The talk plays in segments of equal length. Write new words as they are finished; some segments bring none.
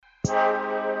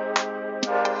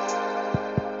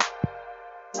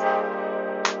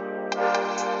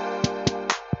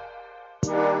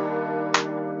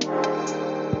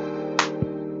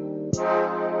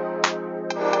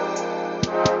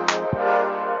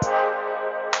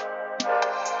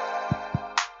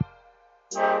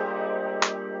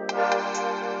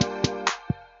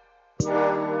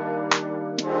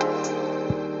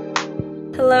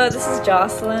Hello, this is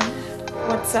Jocelyn.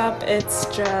 What's up? It's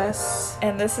Jess.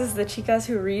 And this is the Chicas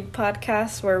Who Read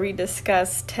podcast, where we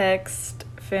discuss text,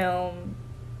 film,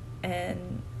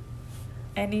 and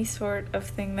any sort of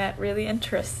thing that really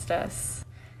interests us.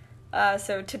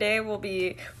 So today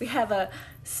we have a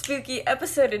spooky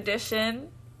episode edition,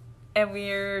 and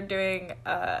we're doing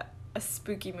a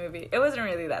spooky movie. It wasn't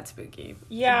really that spooky.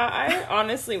 Yeah, I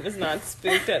honestly was not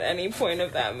spooked at any point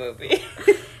of that movie.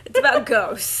 It's about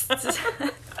ghosts.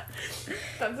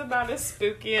 That's about as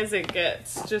spooky as it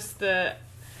gets. Just the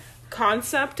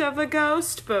concept of a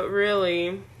ghost, but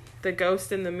really, the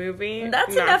ghost in the movie.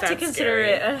 That's not enough that to consider scary.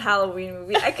 it a Halloween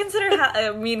movie. I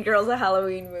consider Mean Girls a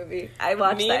Halloween movie. I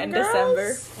watched Mean that in Girls?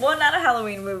 December. Well, not a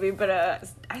Halloween movie, but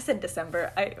I said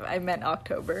December. I meant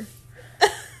October.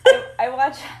 I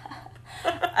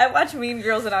watch Mean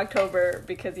Girls in October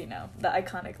because, you know, the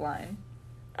iconic line.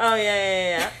 Oh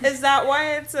yeah. Is that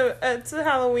why it's a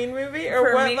Halloween movie, or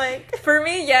For what? me, Like for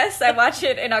me, yes, I watch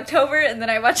it in October and then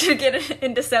I watch it again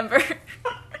in December.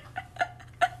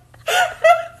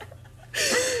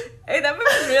 Hey, that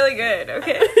movie's really good.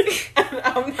 Okay,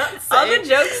 I'm not all saying the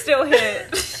jokes still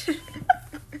hit.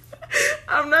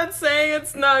 I'm not saying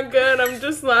it's not good. I'm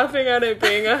just laughing at it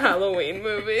being a Halloween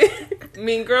movie.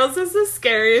 Mean Girls is the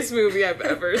scariest movie I've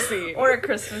ever seen. Or a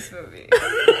Christmas movie.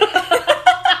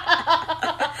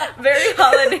 Very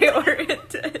holiday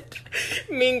oriented.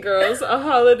 Mean Girls, a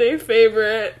holiday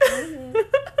favorite.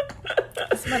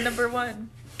 That's my number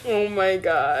one. Oh my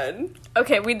god.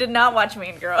 Okay, we did not watch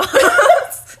Mean Girls.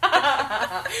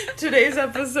 Today's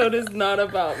episode is not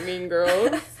about Mean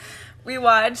Girls. We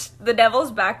watched The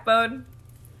Devil's Backbone,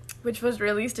 which was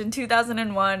released in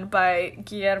 2001 by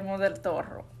Guillermo del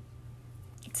Toro.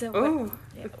 Ooh,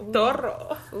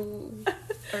 Toro. Ooh.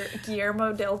 Or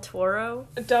Guillermo del Toro.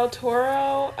 Del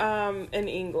Toro, in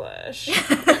English.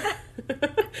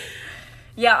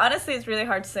 Yeah, honestly, it's really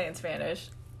hard to say in Spanish,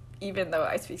 even though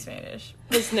I speak Spanish.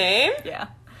 His name? Yeah.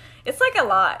 It's like a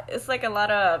lot. It's like a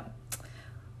lot of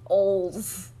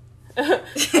ols.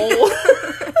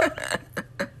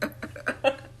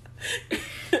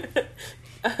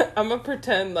 I'm gonna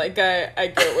pretend like I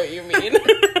get what you mean.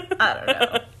 I don't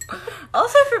know.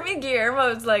 Also, for me, Guillermo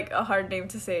is like a hard name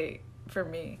to say for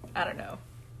me. I don't know.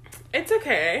 It's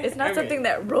okay. It's not something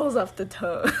that rolls off the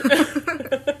tongue.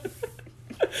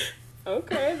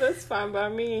 Okay, that's fine by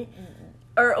me.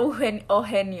 Or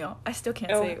Eugenio. I still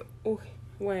can't say it.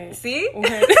 Wait. See?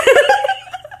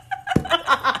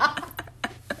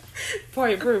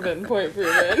 Point proven.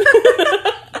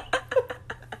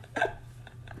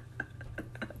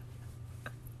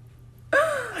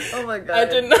 Oh my god.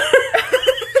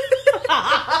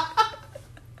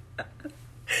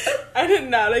 I did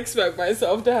not expect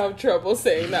myself to have trouble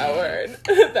saying that word,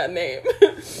 that name.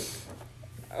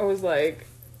 I was like,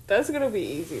 that's gonna be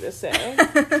easy to say.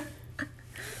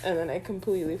 And then I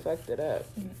completely fucked it up.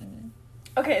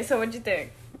 Okay, so what'd you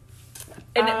think?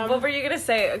 And what were you gonna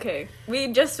say? Okay, we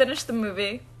just finished the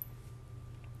movie.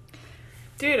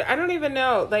 Dude, I don't even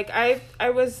know. Like, I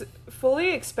was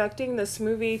fully expecting this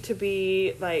movie to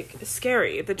be, like,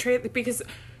 scary. Because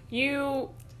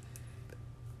you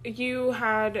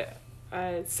had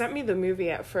sent me the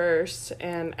movie at first,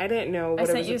 and I didn't know what it was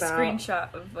about. I sent you a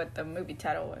screenshot of what the movie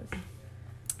title was.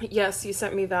 Yes, you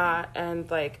sent me that, and,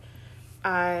 like,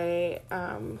 I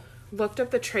looked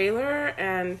up the trailer,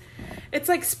 and it's,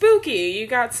 like, spooky. You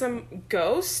got some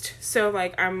ghost, so,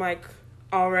 like, I'm, like,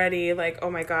 already, like, oh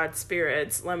my god,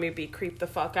 spirits, let me be creeped the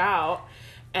fuck out.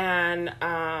 And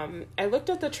I looked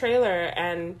at the trailer,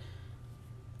 and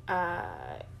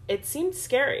it seemed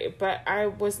scary, but I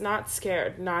was not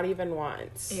scared, not even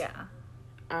once. Yeah.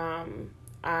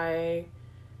 I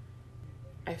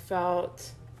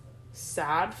felt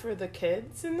sad for the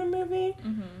kids in the movie,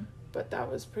 but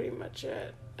that was pretty much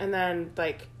it. And then,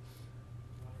 like,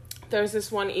 there's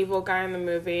this one evil guy in the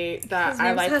movie that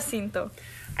I like. Jacinto.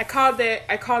 I called it.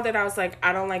 I was like,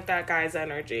 I don't like that guy's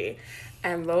energy.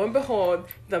 And lo and behold,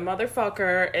 the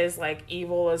motherfucker is, like,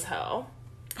 evil as hell.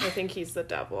 I think he's the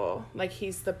devil. Like,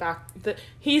 he's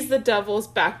the devil's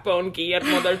backbone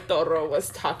Guillermo del Toro was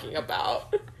talking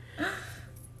about.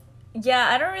 Yeah,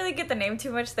 I don't really get the name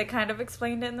too much. They kind of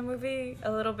explained it in the movie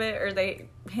a little bit, or they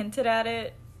hinted at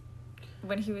it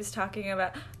when he was talking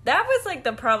about. That was, like,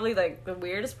 probably the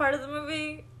weirdest part of the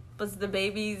movie was the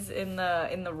babies in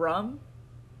the rum.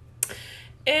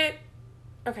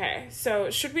 Okay, so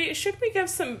should we give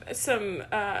some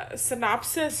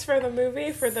synopsis for the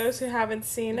movie for those who haven't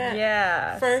seen it?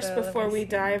 Yeah. First, before we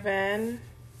dive in.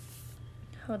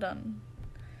 Hold on.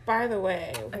 By the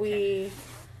way, we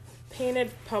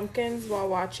painted pumpkins while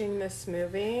watching this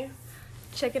movie.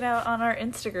 Check it out on our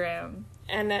Instagram.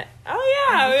 And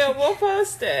we'll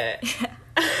post it.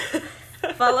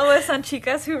 Follow us on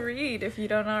Chicas Who Read if you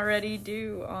don't already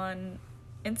do on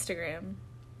Instagram.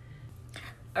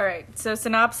 Alright, so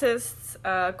synopsis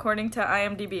according to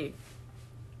IMDb.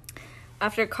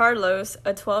 After Carlos,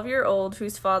 a 12-year-old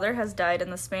whose father has died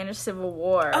in the Spanish Civil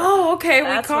War. Oh, okay,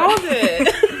 we called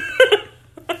it.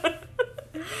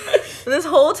 This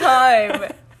whole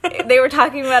time, they were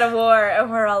talking about a war, and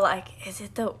we're all like, is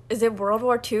it World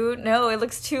War II? No, it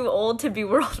looks too old to be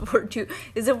World War II.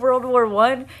 Is it World War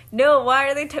I? No,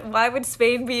 why would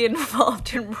Spain be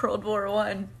involved in World War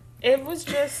I? It was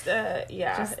just,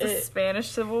 the Spanish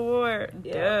Civil War.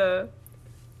 Yeah. Duh.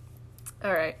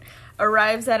 Alright.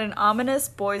 Arrives at an ominous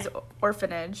boys'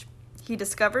 orphanage. He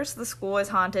discovers the school is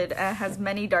haunted and has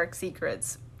many dark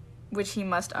secrets, which he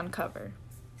must uncover.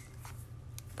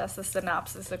 That's the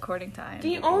synopsis according to IMDb.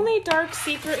 The only dark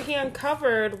secret he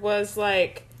uncovered was,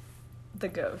 like... The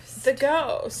ghost. The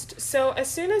ghost. So, as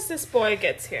soon as this boy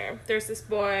gets here, there's this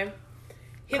boy...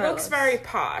 He Carlos. looks very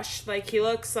posh. Like, he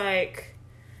looks like,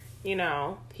 you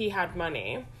know, he had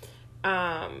money.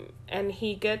 And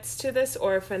he gets to this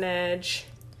orphanage...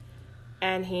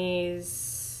 And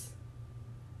he's...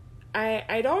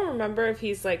 I don't remember if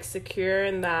he's, like, secure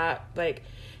in that, like...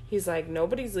 He's like,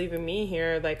 nobody's leaving me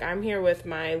here. Like, I'm here with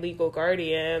my legal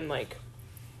guardian. Like,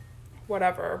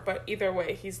 whatever. But either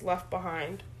way, he's left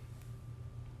behind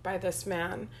by this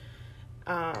man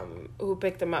who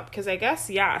picked him up. Because I guess,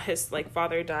 his, like,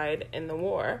 father died in the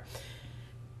war.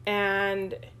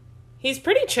 And... He's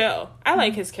pretty chill. I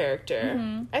like his character.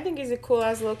 Mm-hmm. I think he's a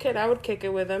cool-ass little kid. I would kick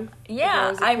it with him.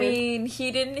 Yeah, I mean,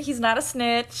 he's not a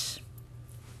snitch.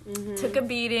 Mm-hmm. Took a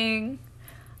beating.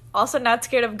 Also not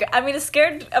scared of... is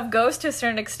scared of ghosts to a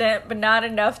certain extent, but not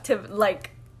enough to, like,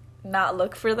 not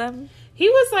look for them. He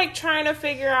was, like, trying to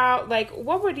figure out, like,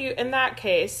 what would you... In that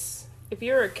case, if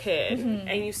you're a kid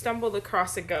and you stumbled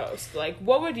across a ghost, like,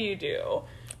 what would you do?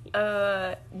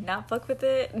 Not fuck with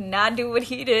it, not do what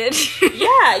he did.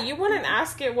 Yeah, you wouldn't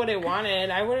ask it what it wanted.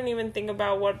 I wouldn't even think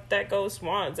about what that ghost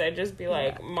wants. I'd just be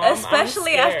like, Mom,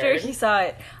 especially I'm after he saw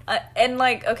it. And,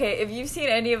 like, okay, if you've seen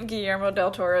any of Guillermo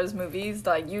del Toro's movies,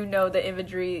 like, you know the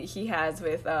imagery he has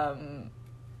with,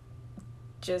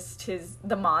 just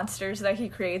the monsters that he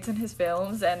creates in his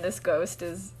films, and this ghost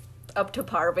is up to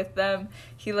par with them.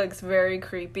 He looks very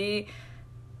creepy.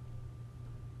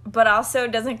 But also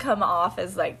doesn't come off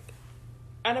as, like...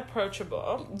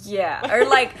 unapproachable. Yeah, or,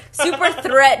 like, super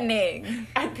threatening.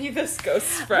 I'd be this ghost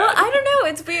friend. Well, I don't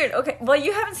know, it's weird. Okay, well,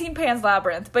 you haven't seen Pan's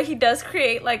Labyrinth, but he does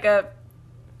create, like, a...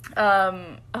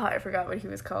 I forgot what he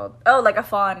was called. Oh, like a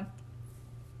faun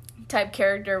type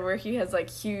character where he has,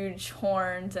 like, huge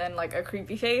horns and, like, a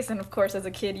creepy face. And, of course, as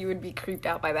a kid, you would be creeped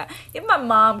out by that. Even my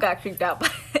mom got creeped out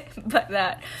by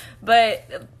that.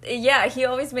 But, yeah, he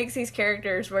always makes these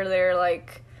characters where they're,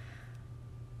 like...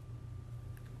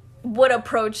 would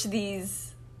approach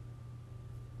these...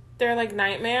 They're like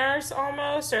nightmares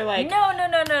almost, or like... No.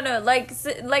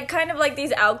 Like kind of like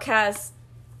these outcast...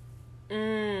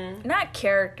 Not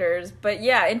characters, but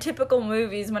yeah, in typical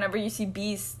movies, whenever you see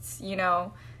beasts, you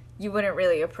know, you wouldn't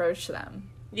really approach them.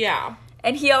 Yeah.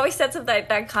 And he always sets up that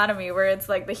dichotomy where it's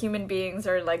like the human beings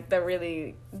are like the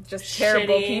really just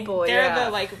terrible people. They're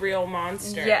the like real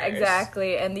monsters. Yeah,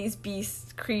 exactly. And these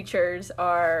beast creatures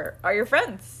are your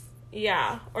friends.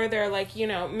 Yeah, or they're like, you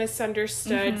know,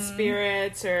 misunderstood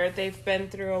spirits, or they've been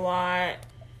through a lot.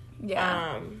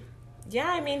 Yeah.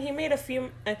 I mean, he made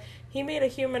a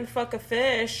human fuck a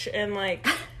fish in like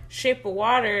shape of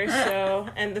water, so,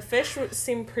 and the fish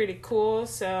seemed pretty cool,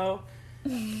 so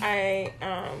I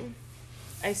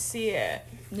see it.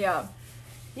 Yeah.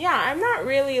 Yeah, I'm not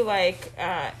really like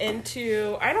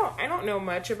into... I don't know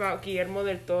much about Guillermo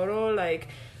del Toro. Like,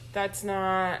 that's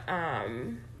not...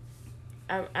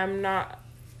 I'm not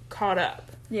caught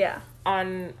up. Yeah.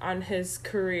 On his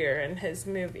career and his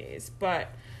movies, but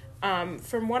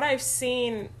from what I've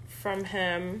seen from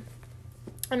him,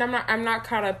 and I'm not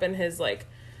caught up in his like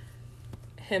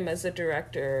him as a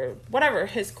director, whatever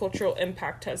his cultural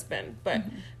impact has been, but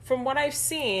from what I've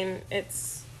seen,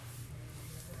 it's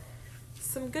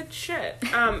some good shit.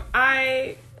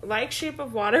 I like Shape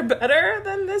of Water better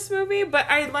than this movie, but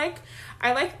I like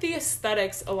the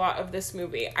aesthetics a lot of this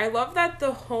movie. I love that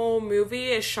the whole movie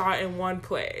is shot in one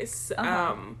place.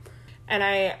 And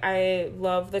I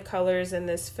love the colors in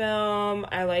this film.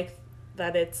 I like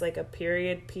that it's like a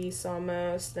period piece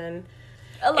almost, and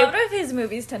a lot of his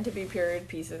movies tend to be period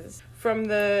pieces. From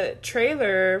the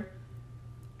trailer,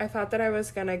 I thought that I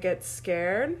was gonna get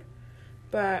scared,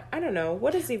 but I don't know.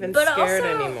 What is even scared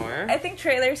anymore? I think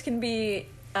trailers can be,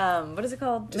 what is it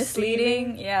called?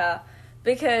 Misleading? Yeah.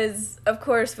 Because of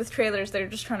course with trailers they're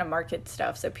just trying to market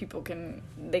stuff so people can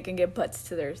get butts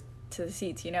to the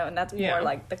seats, you know, and that's more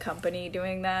like the company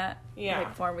doing that. Yeah.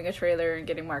 Like forming a trailer and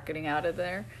getting marketing out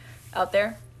there.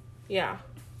 Yeah.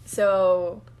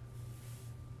 So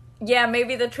yeah,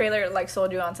 maybe the trailer like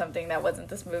sold you on something that wasn't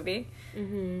this movie.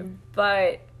 Mm-hmm.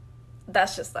 But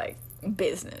that's just like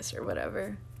business or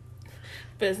whatever.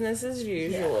 Business as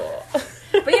usual. Yeah.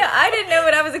 But yeah, I didn't know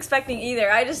what I was expecting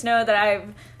either. I just know that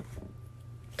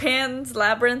Pan's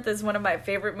Labyrinth is one of my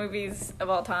favorite movies of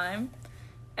all time.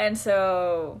 And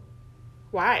so...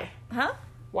 Why? Huh?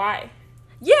 Why?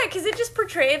 Yeah, because it just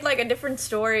portrayed, like, a different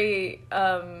story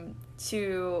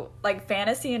to, like,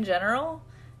 fantasy in general.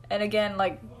 And again,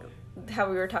 like, how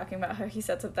we were talking about how he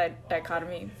sets up that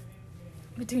dichotomy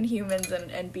between humans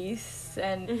and beasts.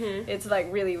 And it's,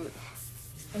 like, really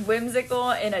whimsical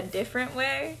in a different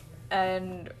way.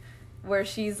 And where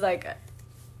she's, like,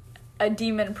 a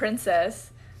demon princess...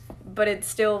 but it's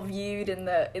still viewed in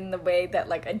the way that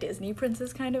like a Disney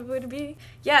princess kind of would be.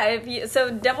 Yeah,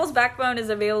 so Devil's Backbone is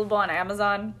available on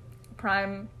Amazon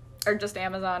Prime or just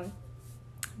Amazon.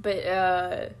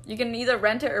 But you can either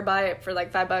rent it or buy it for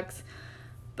like $5.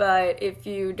 But if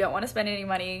you don't want to spend any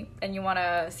money and you want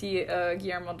to see a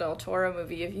Guillermo del Toro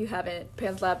movie, if you haven't,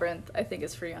 Pan's Labyrinth, I think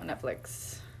is free on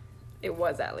Netflix. It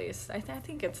was at least. I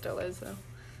think it still is though.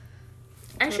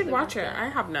 I should watch it. I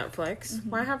have Netflix.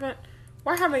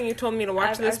 Why haven't you told me to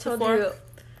watch this before?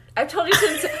 I've told you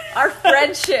since our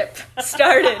friendship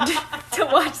started to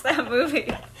watch that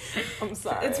movie. I'm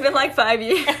sorry. It's been like 5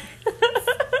 years.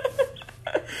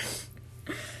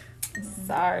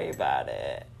 Sorry about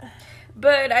it.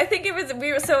 But I think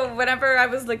so whenever I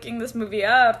was looking this movie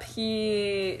up,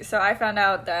 I found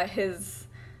out that his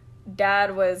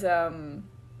dad was, how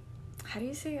do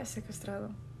you say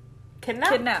secuestrado?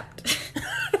 Kidnapped.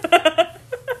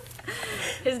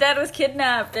 His dad was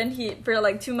kidnapped for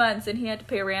like 2 months and he had to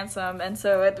pay a ransom. And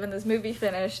so when this movie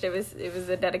finished, it was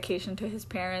a dedication to his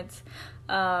parents.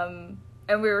 And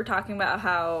we were talking about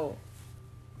how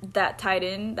that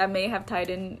may have tied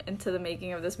into the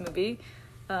making of this movie.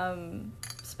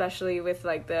 Especially with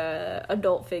like the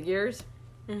adult figures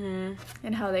and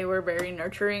how they were very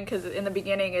nurturing. Because in the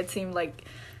beginning it seemed like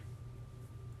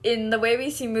in the way we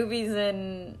see movies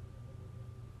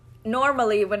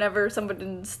normally, whenever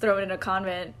someone's thrown in a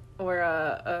convent or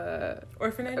a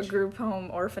group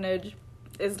home orphanage,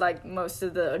 is like most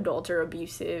of the adults are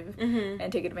abusive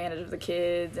and take advantage of the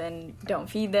kids and don't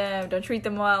feed them, don't treat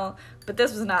them well. But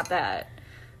this was not that.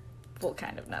 Well,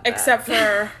 kind of not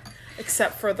that.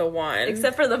 Except for the one.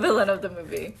 Except for the villain of the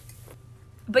movie.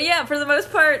 But yeah, for the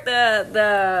most part,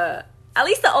 the at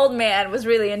least the old man was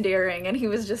really endearing and he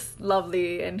was just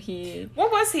lovely and he...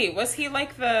 What was he? Was he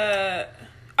like the...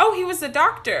 Oh, he was the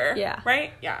doctor. Yeah.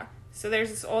 Right? Yeah. So there's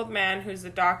this old man who's a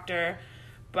doctor,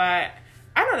 but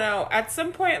I don't know. At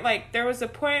some point, like, there was a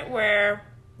point where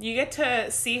you get to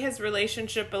see his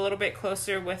relationship a little bit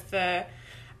closer with the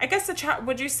child.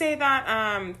 Would you say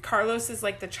that Carlos is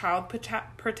like the child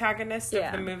protagonist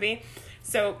of the movie?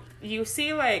 So you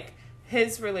see like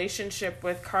his relationship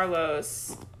with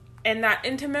Carlos in that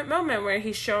intimate moment where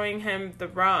he's showing him the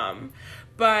rum,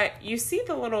 but you see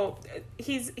the little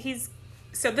he's.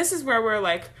 So this is where we're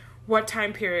like, what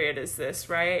time period is this,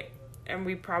 right? And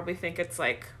we probably think it's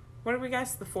like, what do we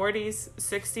guess? The 40s,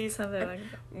 60s? Something like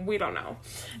that. We don't know.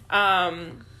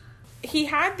 He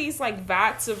had these like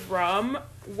vats of rum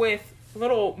with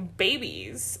little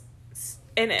babies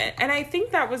in it. And I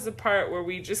think that was the part where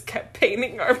we just kept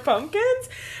painting our pumpkins.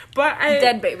 But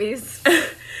dead babies.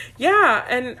 Yeah,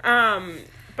 and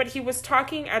but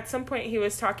at some point he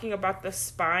was talking about the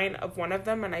spine of one of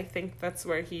them, and I think that's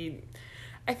where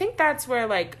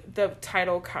like the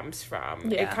title comes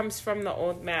from. Yeah. It comes from the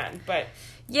old man, but...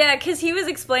 Yeah, because he was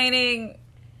explaining...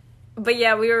 But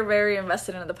yeah, we were very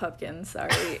invested in the pumpkin,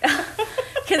 sorry.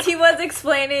 Because he was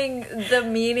explaining the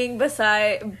meaning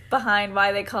behind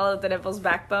why they call it the Devil's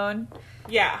Backbone.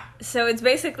 Yeah. So it's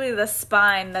basically the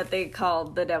spine that they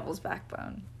called the Devil's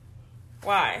Backbone.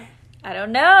 Why? I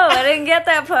don't know. I didn't get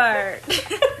that part.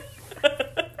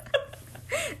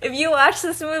 If you watched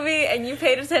this movie and you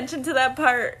paid attention to that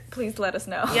part, please let us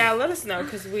know. Yeah, let us know,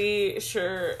 because we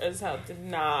sure as hell did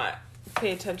not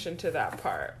pay attention to that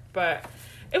part. But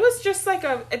it was just like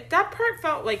that part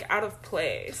felt like out of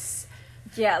place.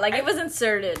 Yeah, like it was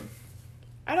inserted.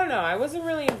 I don't know. I wasn't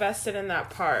really invested in that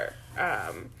part.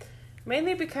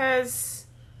 Mainly because...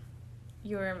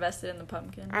 You were invested in the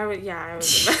pumpkin? I was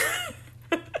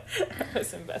I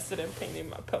was invested in painting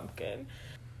my pumpkin.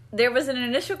 There was an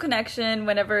initial connection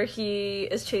whenever he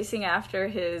is chasing after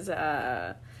his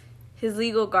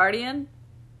legal guardian.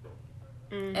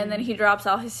 and then he drops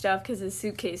all his stuff because his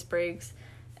suitcase breaks,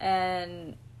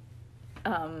 and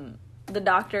the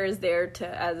doctor is there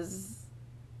to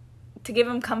give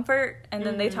him comfort, and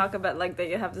then they talk about, like,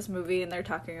 they have this movie and they're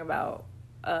talking about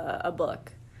a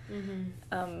book.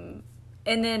 And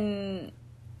then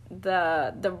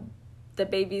the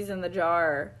babies in the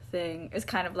jar thing is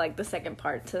kind of like the second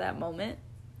part to that moment.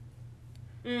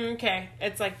 Okay,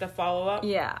 it's like the follow-up?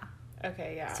 Yeah.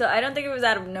 Okay, yeah. So I don't think it was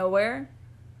out of nowhere.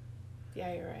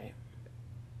 Yeah, you're right.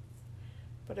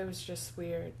 But it was just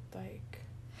weird, like...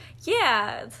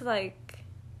 Yeah, it's like...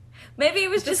 Maybe it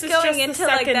was this just going is into, the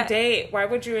like, second that... date. Why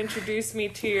would you introduce me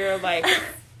to your,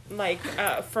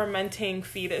 fermenting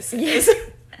fetuses?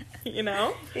 You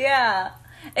know? Yeah.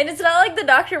 And it's not like the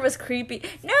doctor was creepy.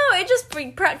 No, it just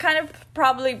kind of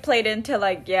probably played into,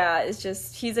 like, yeah, it's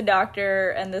just, he's a doctor,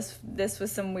 and this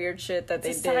was some weird shit that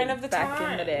they did back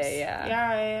in the day, yeah.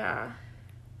 Yeah.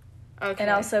 Okay.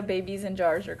 And also, babies in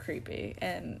jars are creepy,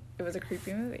 and it was a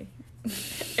creepy movie.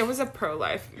 It was a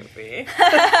pro-life movie.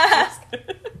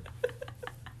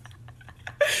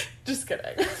 Just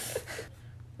kidding.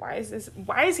 Why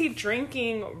is he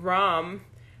drinking rum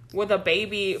with a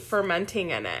baby fermenting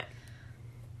in it?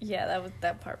 Yeah,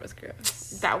 that part was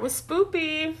gross. That was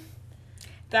spoopy.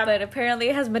 But apparently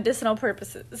it has medicinal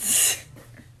purposes.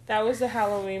 That was the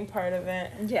Halloween part of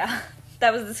it. Yeah,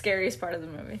 that was the scariest part of the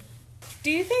movie. Do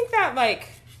you think that, like,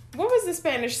 what was the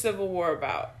Spanish Civil War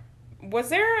about? Was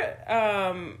there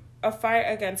a fight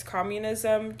against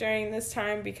communism during this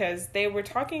time? Because they were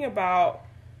talking about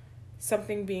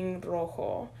something being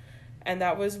rojo. And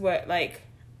that was what, like,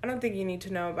 I don't think you need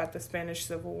to know about the Spanish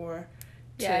Civil War.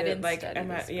 Yeah, I didn't like, study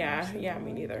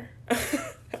me neither.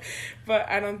 But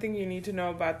I don't think you need to know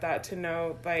about that to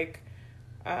know, like,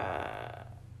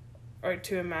 or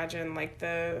to imagine, like,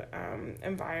 the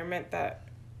environment that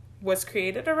was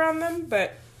created around them.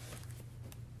 But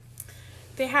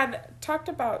they had talked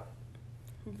about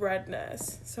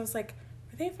redness. So I was like,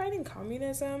 are they fighting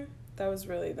communism? That was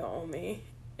really the only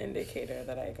indicator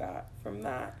that I got from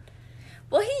that.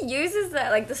 Well, he uses that,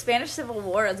 like, the Spanish Civil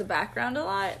War as a background a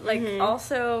lot. Like,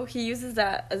 also, he uses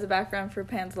that as a background for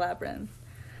Pan's Labyrinth.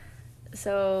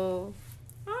 So...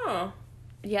 Oh.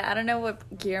 Yeah, I don't know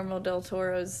what Guillermo del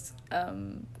Toro's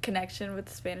connection with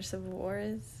the Spanish Civil War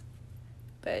is.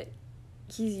 But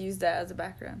he's used that as a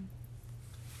background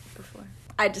before.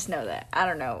 I just know that. I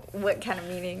don't know what kind of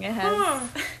meaning it has. Huh.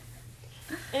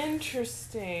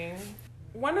 Interesting.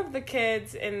 One of the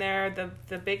kids in there,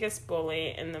 the biggest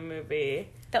bully in the movie.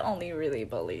 The only really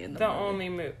bully in the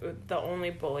movie. The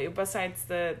only bully, besides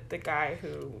the guy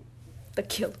who... The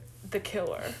killer. The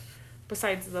killer.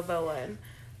 Besides the villain.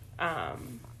 Do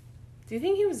you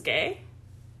think he was gay?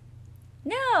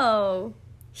 No.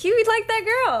 He would like that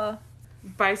girl.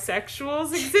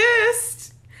 Bisexuals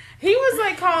exist. He was,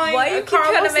 like, calling... Why you keep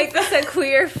trying to make this a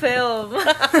queer film?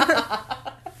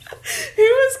 He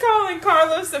was calling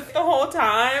Carlos the whole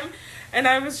time, and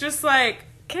I was just like...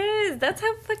 Cause that's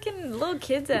how fucking little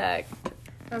kids act.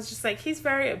 I was just like, he's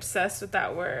very obsessed with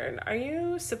that word. Are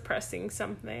you suppressing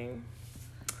something?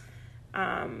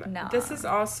 No. This is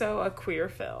also a queer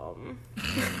film.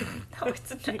 No,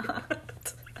 it's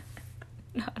not.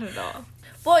 Not at all.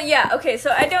 Well, yeah, okay,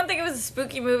 so I don't think it was a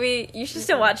spooky movie. You should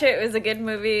still watch it. It was a good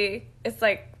movie. It's,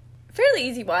 like, fairly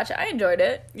easy watch. I enjoyed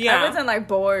it. Yeah. I wasn't, like,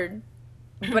 bored.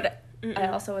 But I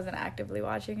also wasn't actively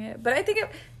watching it. But I think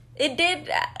it did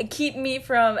keep me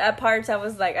from, at parts, I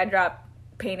was like, I dropped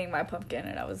painting my pumpkin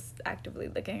and I was actively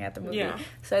looking at the movie. Yeah.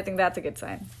 So I think that's a good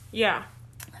sign. Yeah.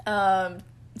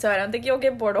 So I don't think you'll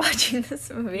get bored watching this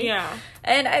movie. Yeah.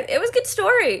 And it was a good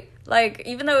story. Like,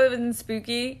 even though it wasn't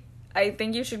spooky, I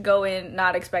think you should go in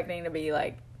not expecting to be,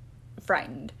 like,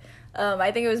 frightened.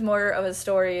 I think it was more of a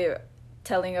story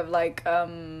telling of, like,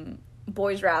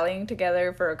 boys rallying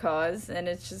together for a cause, and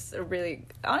it's just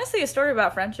honestly a story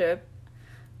about friendship,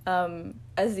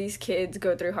 as these kids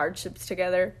go through hardships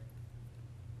together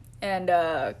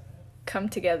and come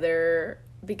together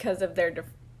because of their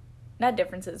not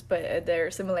differences, but their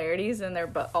similarities, and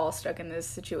they're all stuck in this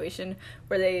situation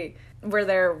where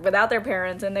they're without their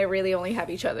parents and they really only have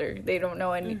each other. They don't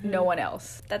know no one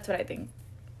else. That's what I think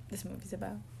this movie's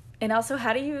about. And also,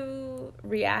 how do you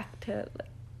react to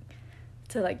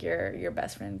your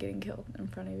best friend getting killed in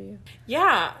front of you?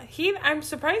 Yeah, I'm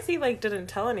surprised he, like, didn't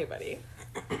tell anybody.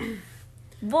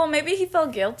 Well, maybe he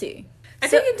felt guilty. I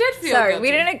think he did feel guilty.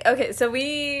 We didn't. Okay, so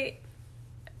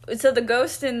the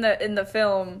ghost in the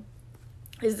film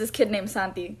is this kid named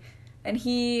Santi, and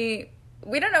we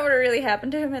don't know what really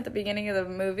happened to him at the beginning of the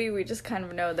movie. We just kind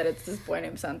of know that it's this boy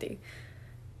named Santi.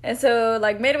 And so,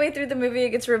 like, midway through the movie, it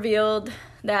gets revealed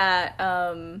that,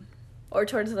 or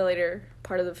towards the later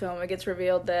part of the film, it gets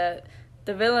revealed that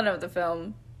the villain of the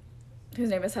film, whose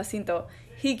name is Jacinto,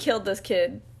 he killed this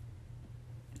kid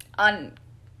in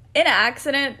an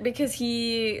accident because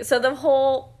through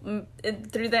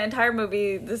the entire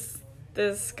movie,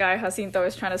 this guy Jacinto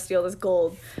is trying to steal this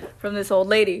gold from this old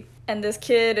lady, and this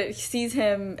kid sees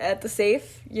him at the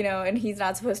safe, and he's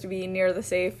not supposed to be near the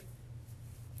safe,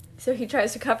 so he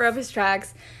tries to cover up his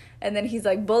tracks, and then he's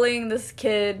like bullying this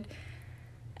kid,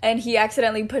 and he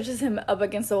accidentally pushes him up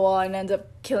against the wall and ends up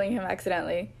killing him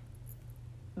accidentally.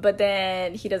 But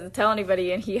then he doesn't tell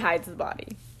anybody, and he hides the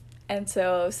body. And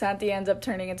so Santi ends up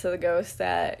turning into the ghost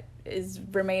that is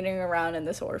remaining around in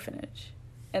this orphanage.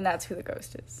 And that's who the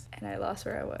ghost is. And I lost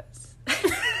where I was. I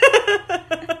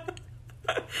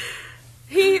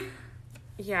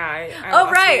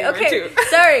right, okay.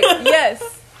 Sorry,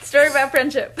 yes. Story about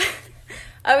friendship.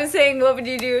 I was saying, what would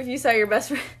you do if you saw your best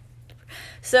friend?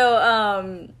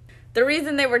 So, the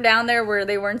reason they were down there where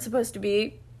they weren't supposed to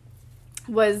be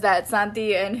was that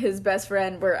Santi and his best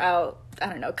friend were out, I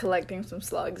don't know, collecting some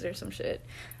slugs or some shit.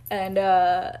 And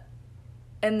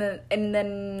then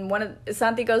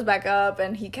Santi goes back up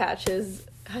and he catches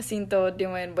Jacinto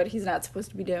doing what he's not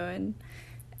supposed to be doing.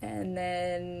 And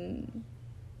then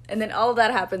all of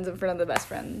that happens in front of the best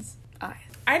friend's eyes.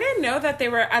 I didn't know that they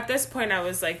were, at this point I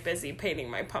was like busy painting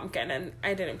my pumpkin and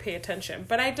I didn't pay attention.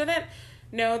 But I didn't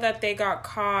know that they got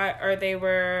caught or they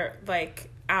were like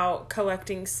out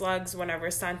collecting slugs whenever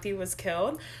Santi was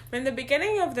killed. In the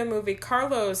beginning of the movie,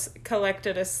 Carlos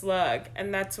collected a slug,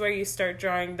 and that's where you start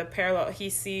drawing the parallel. He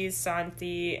sees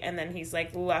Santi, and then he's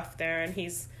like left there, and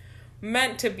he's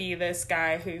meant to be this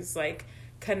guy who's like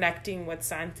connecting with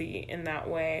Santi in that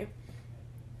way.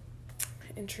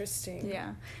 Interesting.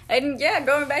 Yeah. And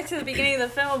going back to the beginning of the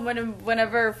film,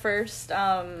 whenever first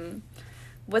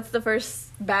what's the first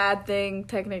bad thing,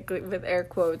 technically with air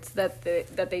quotes, that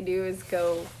they do is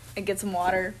go and get some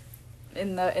water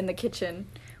in the kitchen,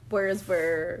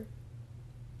 where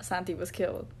Santi was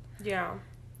killed. Yeah.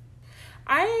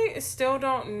 I still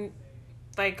don't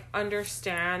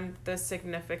understand the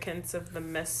significance of the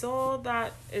missile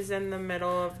that is in the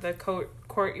middle of the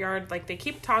courtyard. Like, they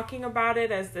keep talking about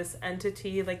it as this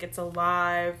entity, like it's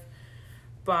alive,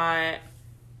 but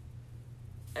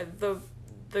the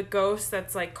ghost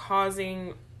that's like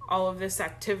causing all of this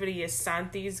activity is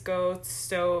Santi's ghost.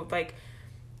 So like,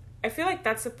 I feel like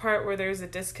that's the part where there's a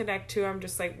disconnect too. I'm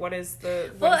just like,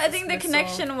 I think the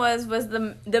connection was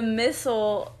the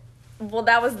missile. Well,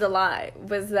 that was the lie,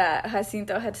 was that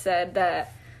Jacinto had said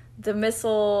that the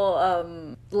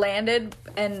missile landed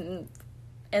and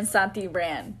Santi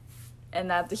ran,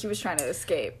 and that he was trying to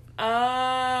escape.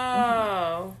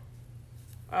 Oh.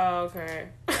 Mm-hmm. Oh, okay.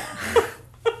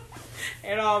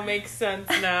 It all makes sense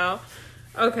now.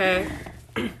 Okay.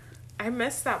 I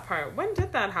missed that part. When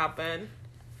did that happen?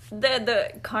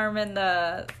 The Carmen,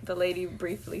 the lady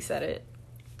briefly said it.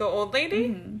 The old lady?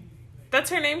 Mm-hmm. That's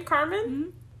her name,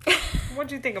 Carmen? Mm-hmm.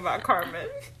 What'd you think about Carmen?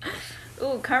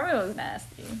 Ooh, Carmen was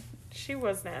nasty. She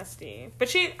was nasty. But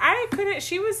she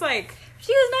was like...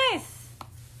 She was nice.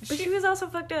 But she was also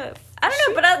fucked up. I don't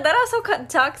know, but that also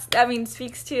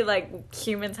speaks to, like,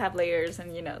 humans have layers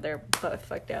and, they're both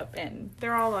fucked up and...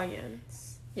 They're all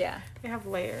onions. Yeah. They have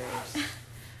layers.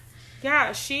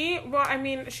 Yeah,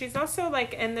 she's also,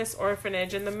 like, in this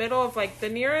orphanage in the middle of, like, the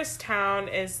nearest town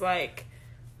is, like,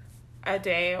 a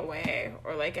day away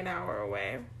or, like, an hour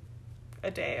away.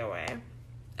 A day away.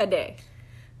 A day.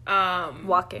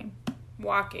 Walking.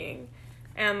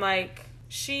 And, like,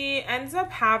 she ends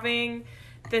up having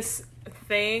this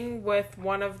thing with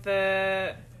with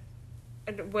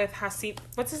Jacinto.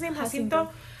 What's his name?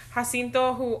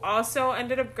 Jacinto, who also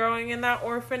ended up growing in that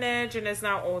orphanage and is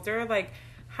now older. Like,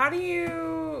 how do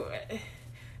you...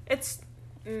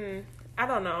 I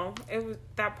don't know.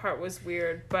 That part was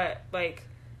weird, but, like,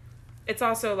 it's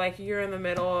also, like, you're in the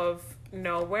middle of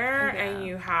nowhere and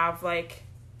you have, like...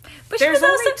 But she was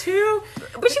also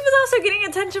getting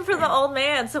attention from the old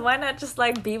man, so why not just,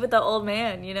 like, be with the old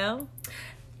man,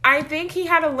 I think he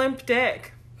had a limp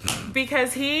dick.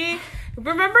 Because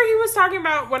remember he was talking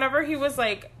about, whenever he was,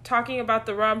 like, talking about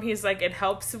the rum, he's like, it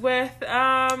helps with,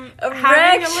 having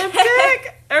a limp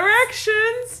dick.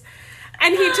 Erections.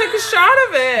 And he took a shot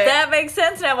of it. That makes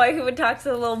sense now why he would talk to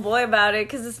the little boy about it,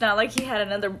 because it's not like he had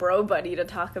another bro buddy to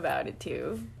talk about it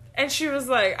to. And she was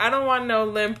like, I don't want no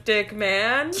limp dick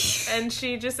man. And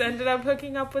she just ended up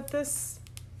hooking up with this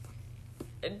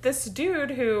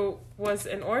dude who was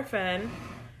an orphan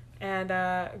and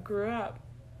grew up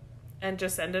and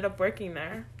just ended up working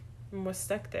there and was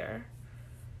stuck there.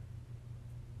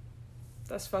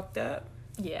 That's fucked up.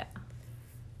 Yeah.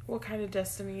 What kind of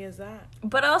destiny is that?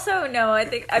 But also, no, I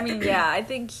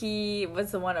think he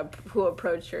was the one who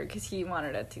approached her because he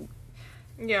wanted it to.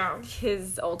 Yeah.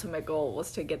 His ultimate goal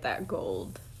was to get that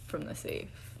gold from the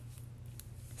safe.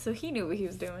 So he knew what he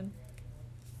was doing.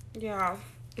 Yeah.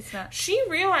 It's not. She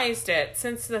realized it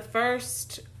since the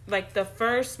first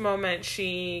moment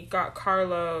she got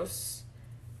Carlos,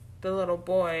 the little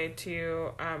boy,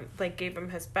 to, gave him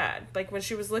his bed. Like, when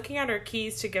she was looking at her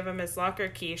keys to give him his locker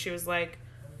key, she was like,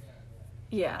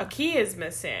 yeah, a key is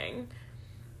missing.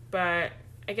 But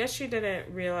I guess she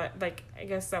didn't realize, I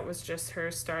guess that was just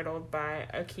her startled by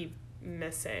a key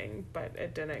missing, but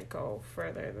it didn't go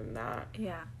further than that.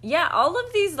 Yeah. Yeah, all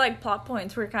of these, plot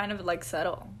points were kind of,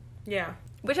 subtle. Yeah.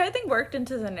 Which I think worked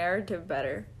into the narrative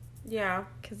better. Yeah.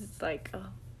 Because it's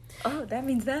oh, that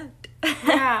means that.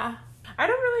 Yeah. I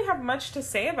don't really have much to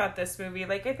say about this movie.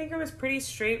 I think it was pretty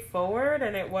straightforward,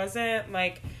 and it wasn't,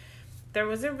 there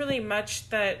wasn't really much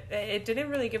it didn't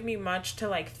really give me much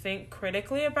to, think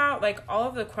critically about. All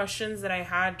of the questions that I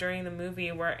had during the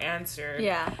movie were answered.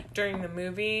 Yeah. During the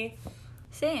movie.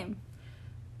 Same.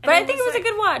 But I think it was a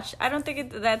good watch. I don't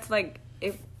think that's,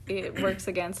 it works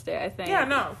against it, I think. Yeah,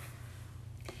 no.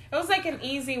 It was, an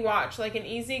easy watch. An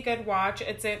easy, good watch.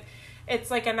 It's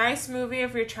a nice movie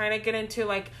if you're trying to get into,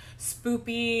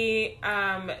 spoopy,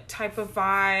 type of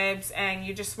vibes, and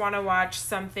you just want to watch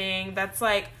something that's,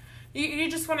 you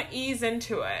just want to ease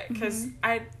into it. Because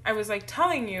I was,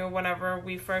 telling you whenever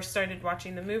we first started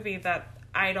watching the movie that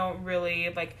I don't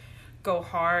really, go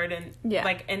hard and,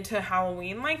 into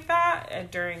Halloween like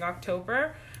that during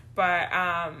October. But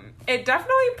it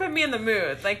definitely put me in the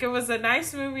mood. It was a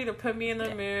nice movie to put me in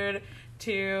the mood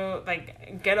to,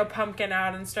 get a pumpkin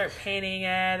out and start painting it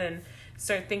and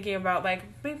start thinking about,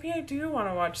 maybe I do want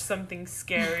to watch something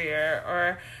scarier.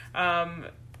 Or,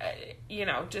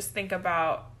 just think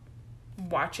about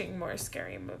watching more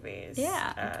scary movies.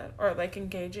 Yeah. Or,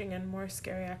 engaging in more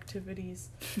scary activities.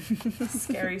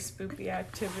 Scary, spoopy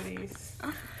activities.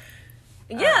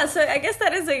 Yeah, so I guess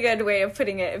that is a good way of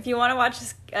putting it. If you want to watch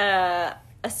a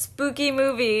spooky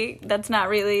movie that's not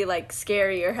really,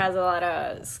 scary or has a lot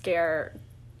of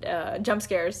jump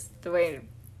scares, the way,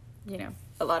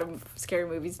 a lot of scary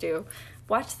movies do,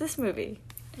 watch this movie.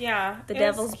 Yeah. The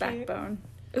Devil's Backbone.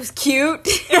 It was cute.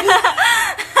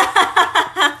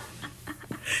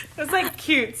 It was,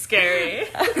 cute scary.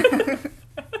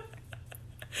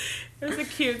 It was a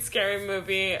cute, scary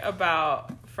movie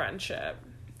about friendship.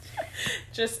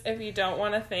 Just, if you don't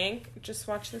want to think, just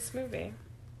watch this movie.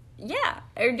 Yeah,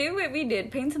 or do what we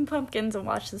did. Paint some pumpkins and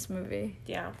watch this movie.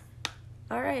 Yeah.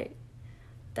 All right.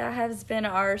 That has been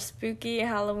our spooky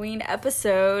Halloween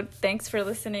episode. Thanks for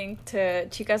listening to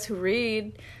Chicas Who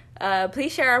Read.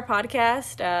 Please share our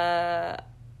podcast.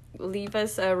 Leave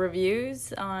us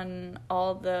reviews on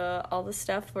all the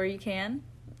stuff where you can.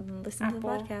 Listen to the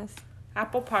podcast.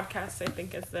 Apple Podcasts, I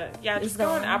think, is the... Yeah, just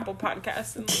go on Apple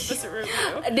Podcasts and leave us a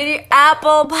review. Did you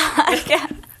Apple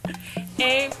Podcast?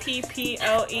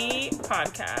 APPLE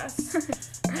Podcast.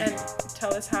 And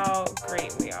tell us how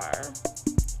great we are.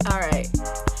 All right.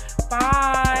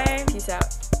 Bye. Peace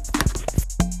out.